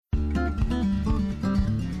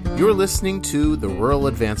You're listening to the Rural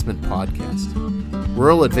Advancement Podcast.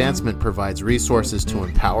 Rural Advancement provides resources to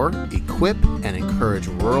empower, equip, and encourage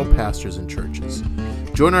rural pastors and churches.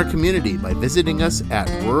 Join our community by visiting us at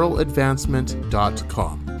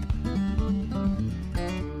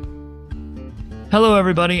ruraladvancement.com. Hello,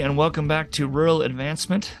 everybody, and welcome back to Rural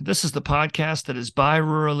Advancement. This is the podcast that is by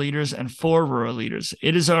rural leaders and for rural leaders.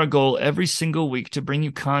 It is our goal every single week to bring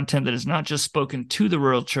you content that is not just spoken to the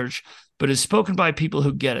rural church, but is spoken by people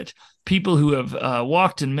who get it, people who have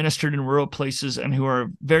walked and ministered in rural places and who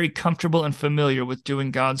are very comfortable and familiar with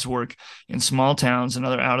doing God's work in small towns and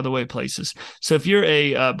other out-of-the-way places. So if you're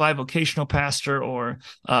a bivocational pastor or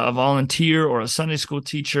a volunteer or a Sunday school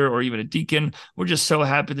teacher or even a deacon, we're just so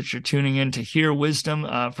happy that you're tuning in to hear wisdom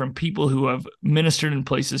from people who have ministered in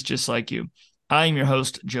places just like you. I am your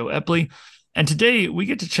host, Joe Epley, and today we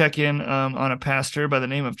get to check in on a pastor by the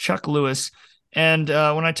name of Chuck Lewis. And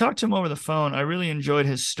when I talked to him over the phone, I really enjoyed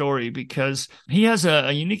his story because he has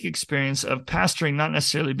a unique experience of pastoring not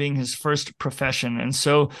necessarily being his first profession. And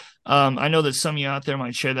so I know that some of you out there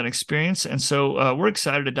might share that experience. And so we're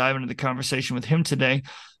excited to dive into the conversation with him today.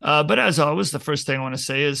 But as always, the first thing I want to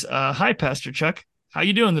say is, hi, Pastor Chuck. How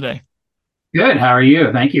you doing today? Good. How are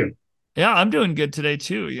you? Thank you. Yeah, I'm doing good today,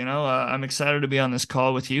 too. I'm excited to be on this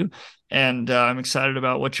call with you. And I'm excited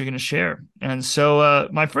about what you're going to share. And so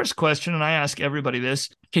my first question, and I ask everybody this,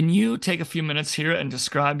 can you take a few minutes here and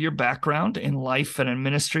describe your background in life and in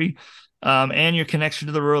ministry and your connection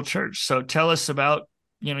to the rural church? So tell us about,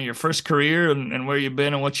 your first career and where you've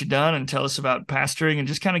been and what you've done, and tell us about pastoring and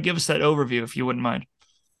just kind of give us that overview if you wouldn't mind.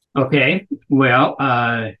 Okay. Well,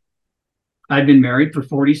 I've been married for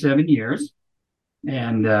 47 years,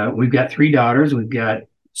 and we've got 3 daughters. We've got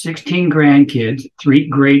 16 grandkids, 3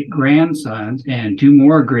 great-grandsons, and 2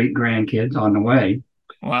 more great-grandkids on the way.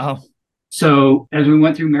 Wow. So as we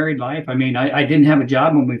went through married life, I didn't have a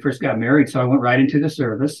job when we first got married, so I went right into the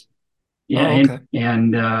service. Yeah, okay.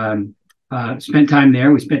 and spent time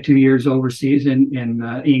there. We spent 2 years overseas in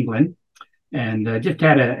England, and just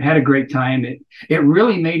had a great time. It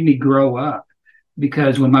really made me grow up,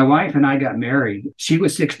 because when my wife and I got married, she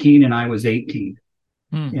was 16 and I was 18.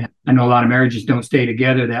 Yeah, I know a lot of marriages don't stay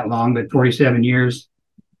together that long, but 47 years,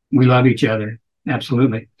 we love each other.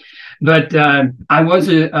 Absolutely. But I was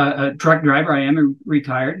a truck driver. I am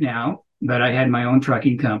retired now, but I had my own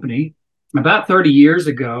trucking company. About 30 years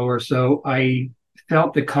ago or so, I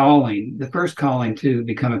felt the first calling to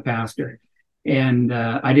become a pastor, and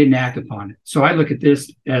I didn't act upon it. So I look at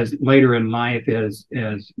this as later in life as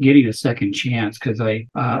getting a second chance, because I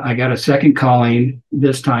got a second calling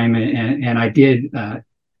this time, and I did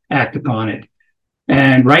act upon it.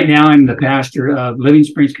 And right now I'm the pastor of Living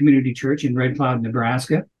Springs Community Church in Red Cloud,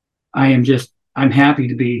 Nebraska. I'm happy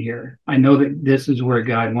to be here. I know that this is where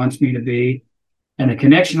God wants me to be. And the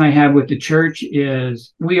connection I have with the church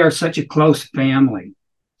is we are such a close family.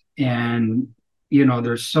 And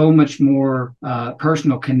there's so much more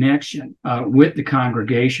personal connection with the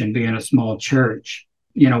congregation being a small church.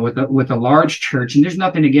 With a large church, and there's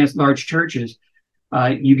nothing against large churches.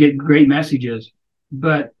 You get great messages,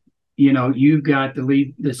 but you've got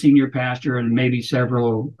the senior pastor and maybe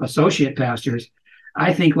several associate pastors.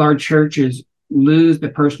 I think large churches lose the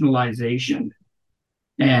personalization,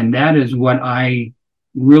 and that is what I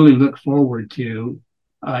really look forward to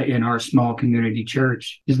in our small community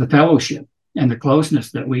church, is the fellowship and the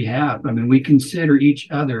closeness that we have. We consider each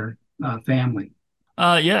other family.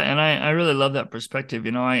 Yeah, and I really love that perspective.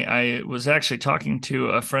 I was actually talking to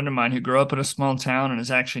a friend of mine who grew up in a small town and is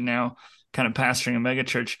actually now kind of pastoring a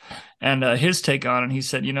megachurch, and his take on it, he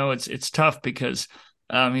said, it's tough because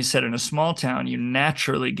he said in a small town, you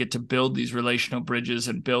naturally get to build these relational bridges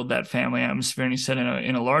and build that family atmosphere. And he said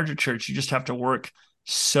in a larger church, you just have to work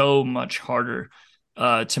so much harder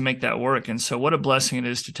to make that work. And so what a blessing it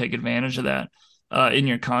is to take advantage of that in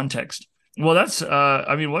your context. Well, that's,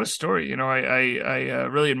 what a story. I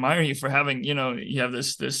really admire you for having, you have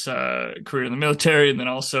this career in the military, and then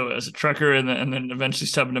also as a trucker, and then eventually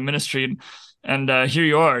step into ministry. And here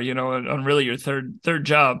you are, on really your third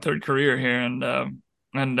career here.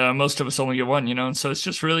 And most of us only get one, and so it's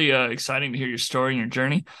just really exciting to hear your story and your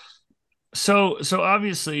journey. So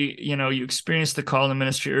obviously, you experienced the call in the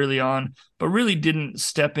ministry early on, but really didn't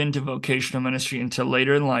step into vocational ministry until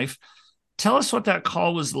later in life. Tell us what that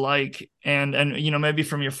call was like, and maybe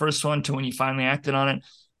from your first one to when you finally acted on it,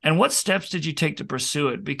 and what steps did you take to pursue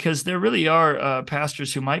it? Because there really are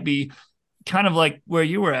pastors who might be kind of like where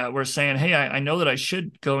you were at, were saying, hey, I know that I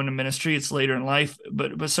should go into ministry. It's later in life,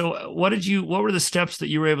 but so what were the steps that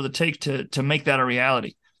you were able to take to make that a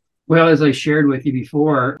reality? Well, as I shared with you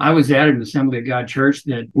before, I was at an Assembly of God church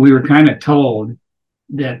that we were kind of told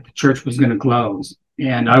that the church was going to close.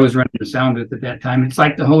 And I was running the sound booth at that time. It's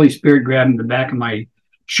like the Holy Spirit grabbed the back of my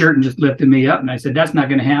shirt and just lifted me up. And I said, that's not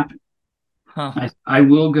going to happen. I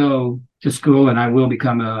will go to school and I will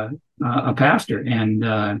become a pastor.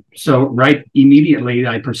 And so right immediately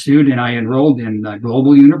I pursued and I enrolled in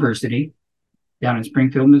Global University down in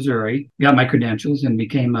Springfield, Missouri, got my credentials and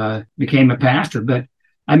became a pastor. But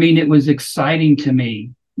I mean, it was exciting to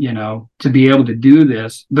me, to be able to do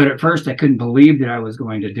this. But at first I couldn't believe that I was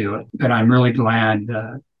going to do it. But I'm really glad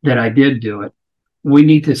that I did do it. We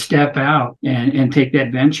need to step out and take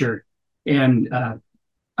that venture. And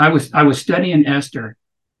I was studying Esther.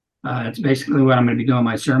 It's basically what I'm going to be doing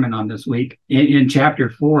my sermon on this week. In chapter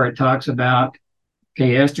 4, it talks about,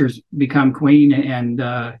 Esther's become queen and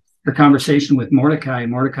her conversation with Mordecai.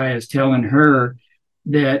 Mordecai is telling her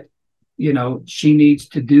that, she needs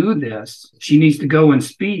to do this. She needs to go and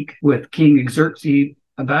speak with King Xerxes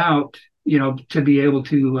about, to be able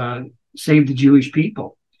to save the Jewish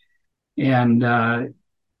people. And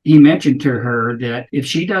he mentioned to her that if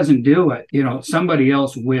she doesn't do it, somebody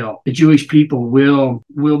else will. The Jewish people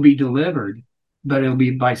will be delivered, but it'll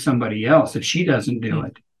be by somebody else if she doesn't do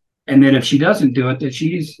it. And then if she doesn't do it, that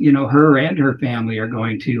she's, her and her family are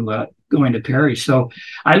going to perish. So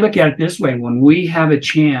I look at it this way: when we have a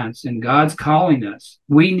chance and God's calling us,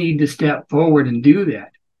 we need to step forward and do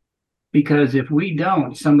that. Because if we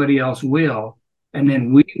don't, somebody else will, and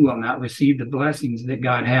then we will not receive the blessings that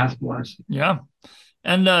God has for us. Yeah.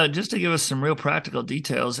 And just to give us some real practical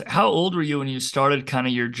details, how old were you when you started kind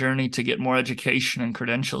of your journey to get more education and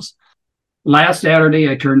credentials? Last Saturday,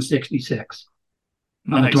 I turned 66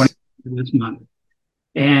 on the 20th of this month.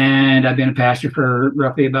 And I've been a pastor for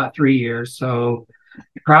roughly about 3 years. So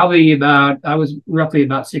I was roughly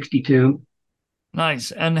about 62.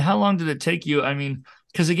 Nice. And how long did it take you? I mean,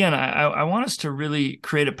 because again, I want us to really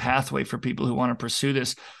create a pathway for people who want to pursue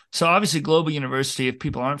this. So obviously Global University, if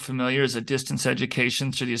people aren't familiar, is a distance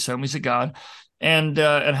education through the Assemblies of God. And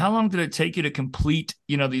how long did it take you to complete,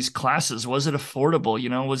 these classes? Was it affordable?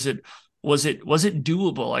 Was it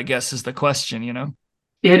doable, I guess, is the question,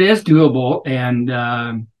 It is doable. And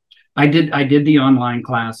I did the online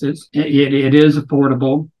classes. It is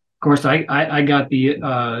affordable. Of course, I got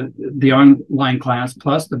the online class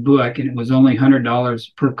plus the book, and it was only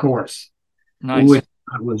 $100 per course, which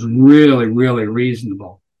was really, really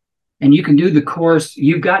reasonable. And you can do the course.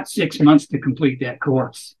 You've got 6 months to complete that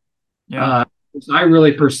course. Yeah. So I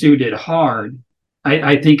really pursued it hard.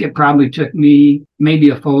 I think it probably took me maybe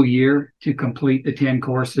a full year to complete the 10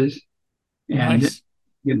 courses and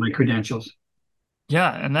get my credentials.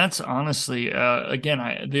 Yeah, and that's honestly,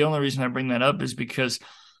 again, the only reason I bring that up is because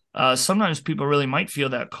sometimes people really might feel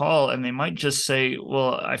that call, and they might just say,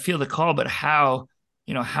 well, I feel the call, but how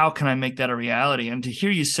can I make that a reality? And to hear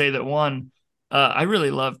you say that, one, I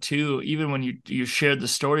really love too, even when you shared the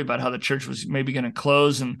story about how the church was maybe going to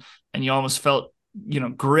close and you almost felt,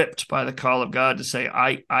 gripped by the call of God to say,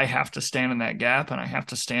 I have to stand in that gap and I have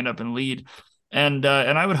to stand up and lead. And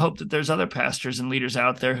I would hope that there's other pastors and leaders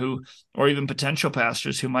out there or even potential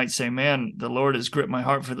pastors who might say, man, the Lord has gripped my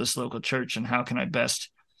heart for this local church, and how can I best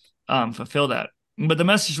fulfill that? But the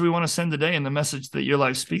message we want to send today, and the message that your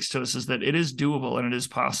life speaks to us, is that it is doable and it is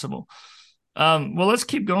possible. Well, let's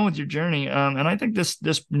keep going with your journey. And I think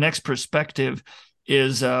this next perspective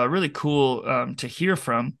is really cool to hear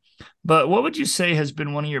from. But what would you say has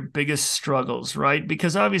been one of your biggest struggles, right?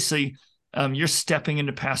 Because obviously you're stepping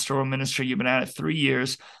into pastoral ministry. You've been at it 3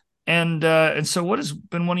 years. And so what has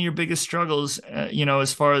been one of your biggest struggles,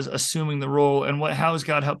 as far as assuming the role, and how has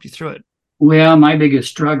God helped you through it? Well, my biggest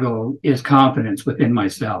struggle is confidence within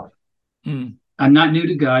myself. I'm not new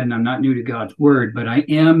to God and I'm not new to God's word, but I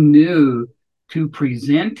am new to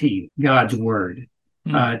presenting God's word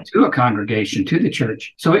to a congregation, to the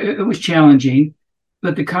church. So it was challenging,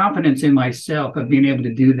 but the confidence in myself of being able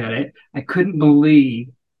to do that, I couldn't believe,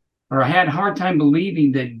 or I had a hard time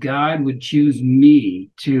believing that God would choose me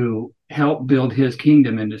to help build his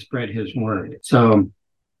kingdom and to spread his word. So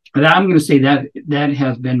I'm going to say that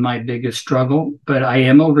has been my biggest struggle, but I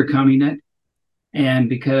am overcoming it. And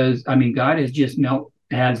because, God has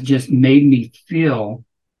just made me feel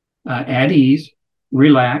at ease,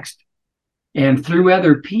 relaxed. And through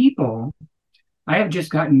other people, I have just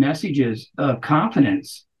gotten messages of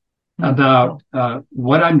confidence about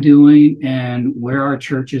what I'm doing and where our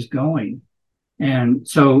church is going. And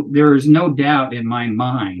so there is no doubt in my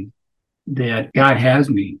mind that God has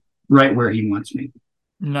me right where he wants me.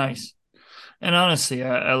 Nice. And honestly,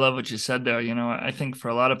 I love what you said there. I think for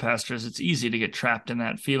a lot of pastors, it's easy to get trapped in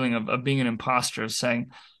that feeling of being an imposter, of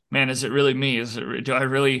saying, man, is it really me? Do I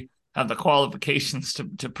really have the qualifications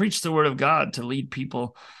to preach the word of God, to lead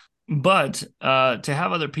people. But to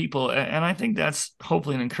have other people, and I think that's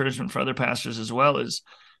hopefully an encouragement for other pastors as well, is,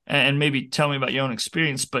 and maybe tell me about your own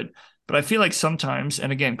experience, but I feel like sometimes,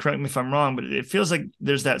 and again, correct me if I'm wrong, but it feels like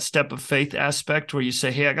there's that step of faith aspect where you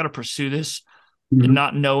say, hey, I got to pursue this, and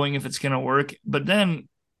not knowing if it's going to work. But then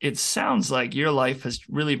it sounds like your life has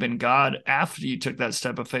really been God after you took that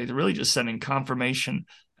step of faith, really just sending confirmation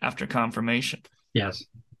after confirmation. Yes.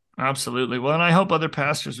 Absolutely. Well, and I hope other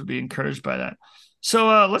pastors would be encouraged by that.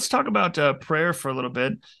 So let's talk about prayer for a little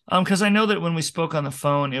bit, because I know that when we spoke on the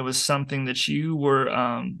phone, it was something that you were,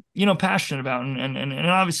 passionate about, and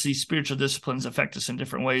obviously spiritual disciplines affect us in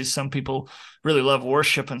different ways. Some people really love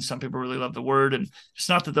worship, and some people really love the word. And it's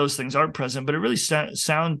not that those things aren't present, but it really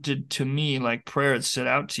sounded to me like prayer had stood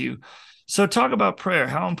out to you. So talk about prayer.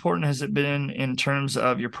 How important has it been in terms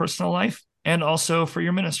of your personal life and also for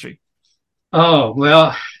your ministry? Oh,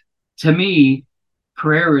 well, to me,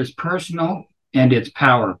 prayer is personal and it's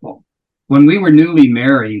powerful. When we were newly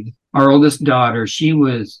married, our oldest daughter, she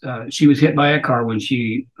was hit by a car when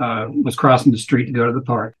she was crossing the street to go to the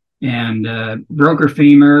park, and broke her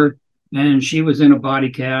femur, and she was in a body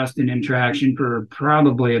cast and in traction for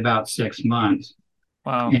probably about 6 months.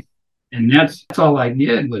 Wow. And that's all I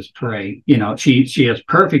did was pray. She is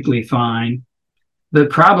perfectly fine, but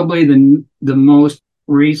probably the most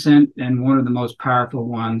recent and one of the most powerful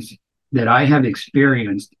ones that I have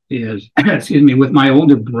experienced is, with my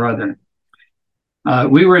older brother.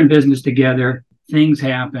 We were in business together. Things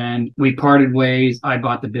happened. We parted ways. I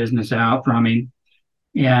bought the business out from him.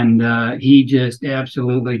 And he just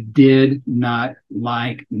absolutely did not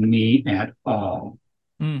like me at all.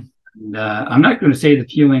 And, I'm not going to say the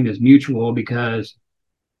feeling is mutual, because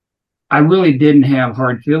I really didn't have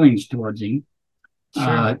hard feelings towards him.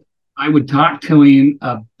 Sure. I would talk to him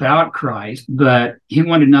about Christ, but he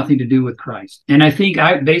wanted nothing to do with Christ. And I think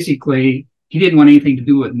he didn't want anything to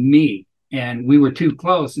do with me. And we were too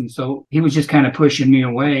close. And so he was just kind of pushing me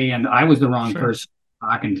away. And I was the wrong person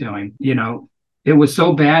talking to him. It was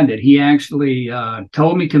so bad that he actually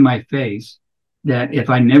told me to my face that if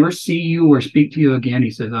I never see you or speak to you again, he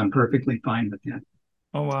says, I'm perfectly fine with that.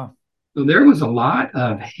 Oh, wow. So there was a lot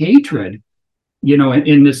of hatred,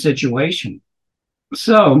 in this situation.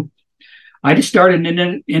 So I just started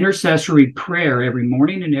an intercessory prayer every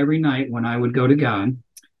morning and every night when I would go to God,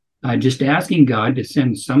 just asking God to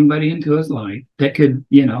send somebody into his life that could,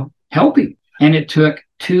 help him. And it took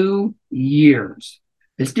 2 years.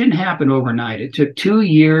 This didn't happen overnight. It took 2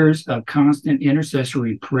 years of constant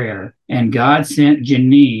intercessory prayer. And God sent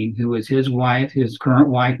Janine, who is his wife, his current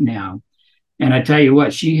wife now. And I tell you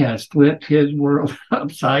what, she has flipped his world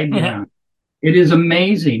upside down. It is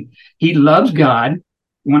amazing. He loves God.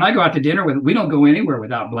 When I go out to dinner with him, we don't go anywhere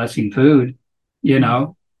without blessing food,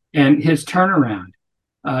 and his turnaround.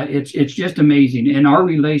 It's just amazing. And our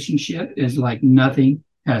relationship is like nothing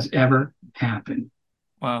has ever happened.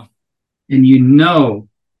 Wow. And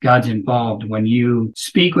God's involved when you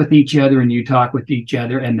speak with each other and you talk with each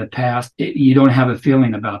other, and the past, you don't have a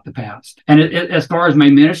feeling about the past. And as far as my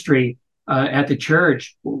ministry at the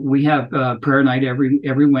church, we have prayer night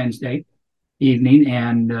every Wednesday evening,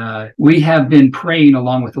 and we have been praying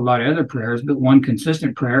along with a lot of other prayers, but one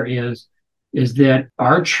consistent prayer is that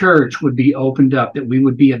our church would be opened up, that we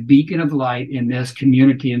would be a beacon of light in this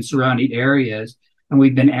community and surrounding areas. And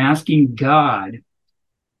we've been asking God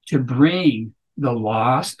to bring the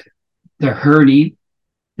lost, the hurting,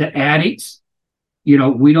 the addicts.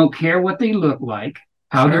 We don't care what they look like,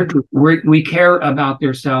 we care about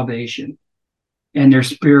their salvation and their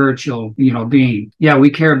spiritual, being. Yeah, we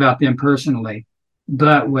care about them personally,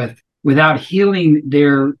 but without healing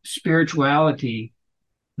their spirituality,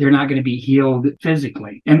 they're not going to be healed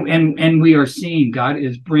physically. And we are seeing God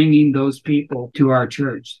is bringing those people to our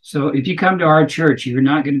church. So if you come to our church, you're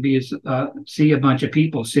not going to see a bunch of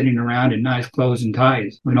people sitting around in nice clothes and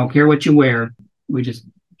ties. We don't care what you wear. We just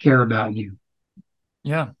care about you.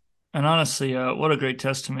 Yeah. And honestly, what a great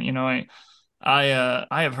testament. I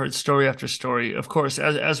have heard story after story, of course,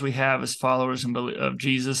 as we have as followers of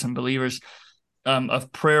Jesus and believers,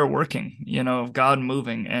 of prayer working, of God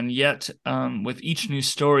moving. And yet, with each new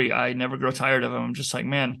story, I never grow tired of them. I'm just like,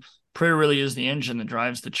 man, prayer really is the engine that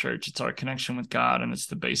drives the church. It's our connection with God, and it's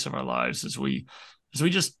the base of our lives as we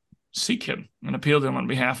just seek him and appeal to him on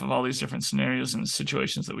behalf of all these different scenarios and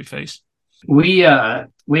situations that we face. We have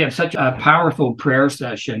such a powerful prayer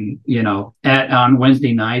session, on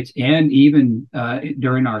Wednesday nights, and even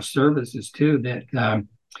during our services too, that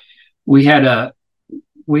we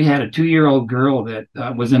we had a 2-year-old girl that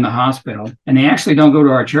was in the hospital, and they actually don't go to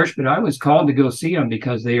our church, but I was called to go see them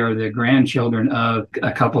because they are the grandchildren of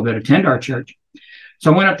a couple that attend our church.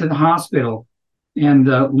 So I went up to the hospital, and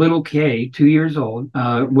little Kay, 2 years old,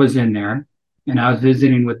 was in there, and I was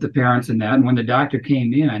visiting with the parents and that. And when the doctor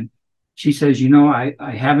came in, she says, I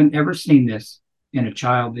haven't ever seen this in a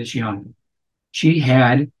child this young. She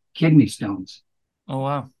had kidney stones. Oh,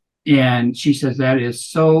 wow. And she says that is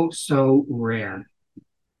so, so rare.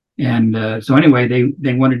 And so anyway,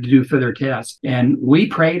 they wanted to do further tests, and we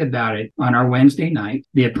prayed about it on our Wednesday night.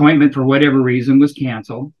 The appointment, for whatever reason, was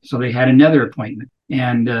canceled, so they had another appointment.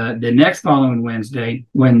 And the next following Wednesday,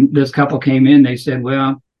 when this couple came in, they said,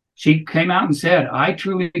 well, she came out and said, I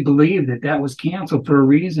truly believe that was canceled for a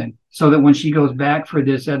reason, so that when she goes back for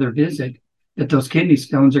this other visit, that those kidney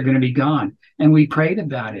stones are going to be gone. And we prayed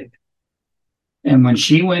about it. And when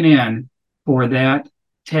she went in for that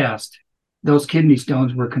test, those kidney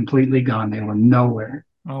stones were completely gone. They were nowhere.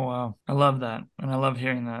 Oh, wow. I love that. And I love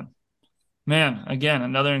hearing that. Man, again,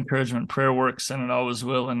 another encouragement. Prayer works, and it always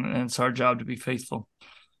will. And it's our job to be faithful.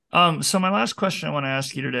 So my last question I want to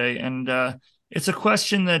ask you today, and it's a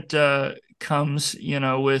question that comes,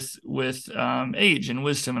 with age and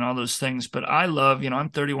wisdom and all those things. But I love, I'm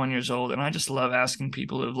 31 years old, and I just love asking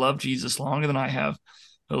people who have loved Jesus longer than I have,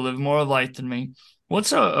 who live more of life than me.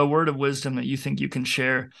 What's a word of wisdom that you think you can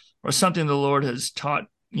share, or something the Lord has taught,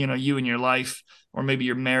 you in your life, or maybe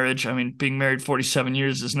your marriage? I mean, being married 47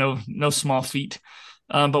 years is no small feat.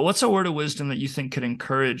 But what's a word of wisdom that you think could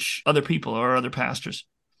encourage other people or other pastors?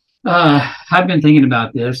 I've been thinking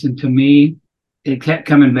about this, and to me, it kept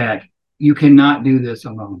coming back. You cannot do this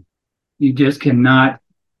alone. You just cannot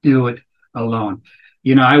do it alone.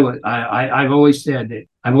 I've always said that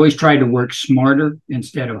I've always tried to work smarter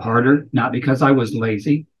instead of harder, not because I was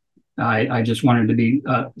lazy. I just wanted to be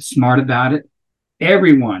smart about it.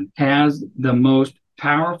 Everyone has the most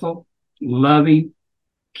powerful, loving,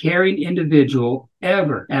 caring individual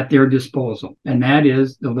ever at their disposal, and that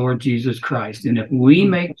is the Lord Jesus Christ. And if we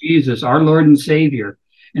make Jesus our Lord and Savior,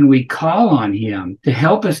 and we call on him to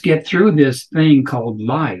help us get through this thing called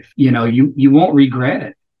life, you won't regret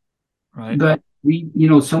it. Right. But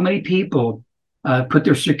so many people put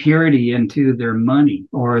their security into their money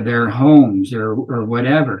or their homes or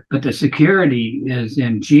whatever. But the security is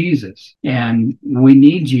in Jesus, and we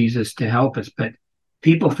need Jesus to help us. But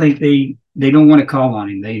people think they don't want to call on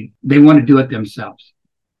him. They want to do it themselves.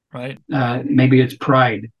 Right. Maybe it's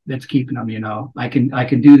pride that's keeping them. I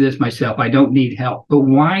can do this myself. I don't need help. But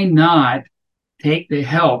why not take the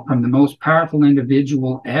help from the most powerful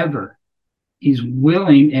individual ever? He's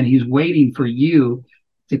willing and he's waiting for you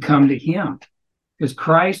to come to him, because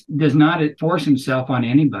Christ does not force himself on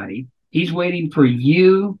anybody. He's waiting for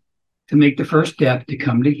you to make the first step to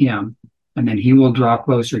come to him, and then he will draw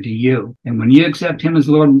closer to you. And when you accept him as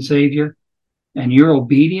Lord and Savior, and you're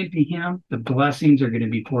obedient to him, the blessings are going to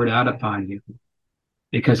be poured out upon you.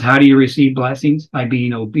 Because how do you receive blessings? By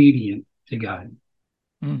being obedient to God.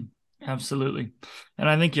 Absolutely. And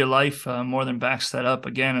I think your life more than backs that up.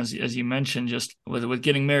 Again, as you mentioned, just with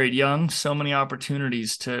getting married young, so many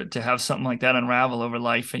opportunities to have something like that unravel over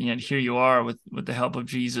life. And yet here you are with the help of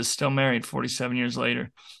Jesus, still married 47 years later.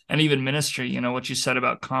 And even ministry, what you said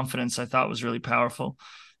about confidence, I thought was really powerful.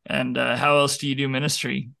 And how else do you do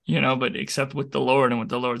ministry, but except with the Lord and with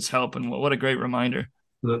the Lord's help? And what a great reminder.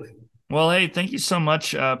 Absolutely. Well, hey, thank you so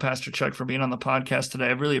much, Pastor Chuck, for being on the podcast today.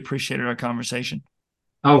 I really appreciated our conversation.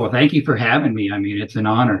 Oh, well, thank you for having me. I mean, it's an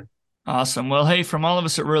honor. Awesome. Well, hey, from all of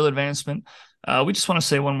us at Rural Advancement, we just want to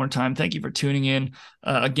say one more time, thank you for tuning in.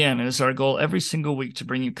 Again, it is our goal every single week to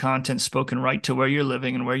bring you content spoken right to where you're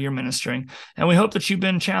living and where you're ministering. And we hope that you've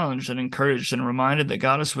been challenged and encouraged and reminded that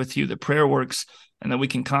God is with you, that prayer works, and that we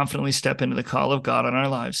can confidently step into the call of God on our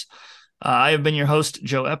lives. I have been your host,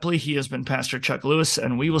 Joe Epley. He has been Pastor Chuck Lewis,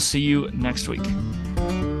 and we will see you next week.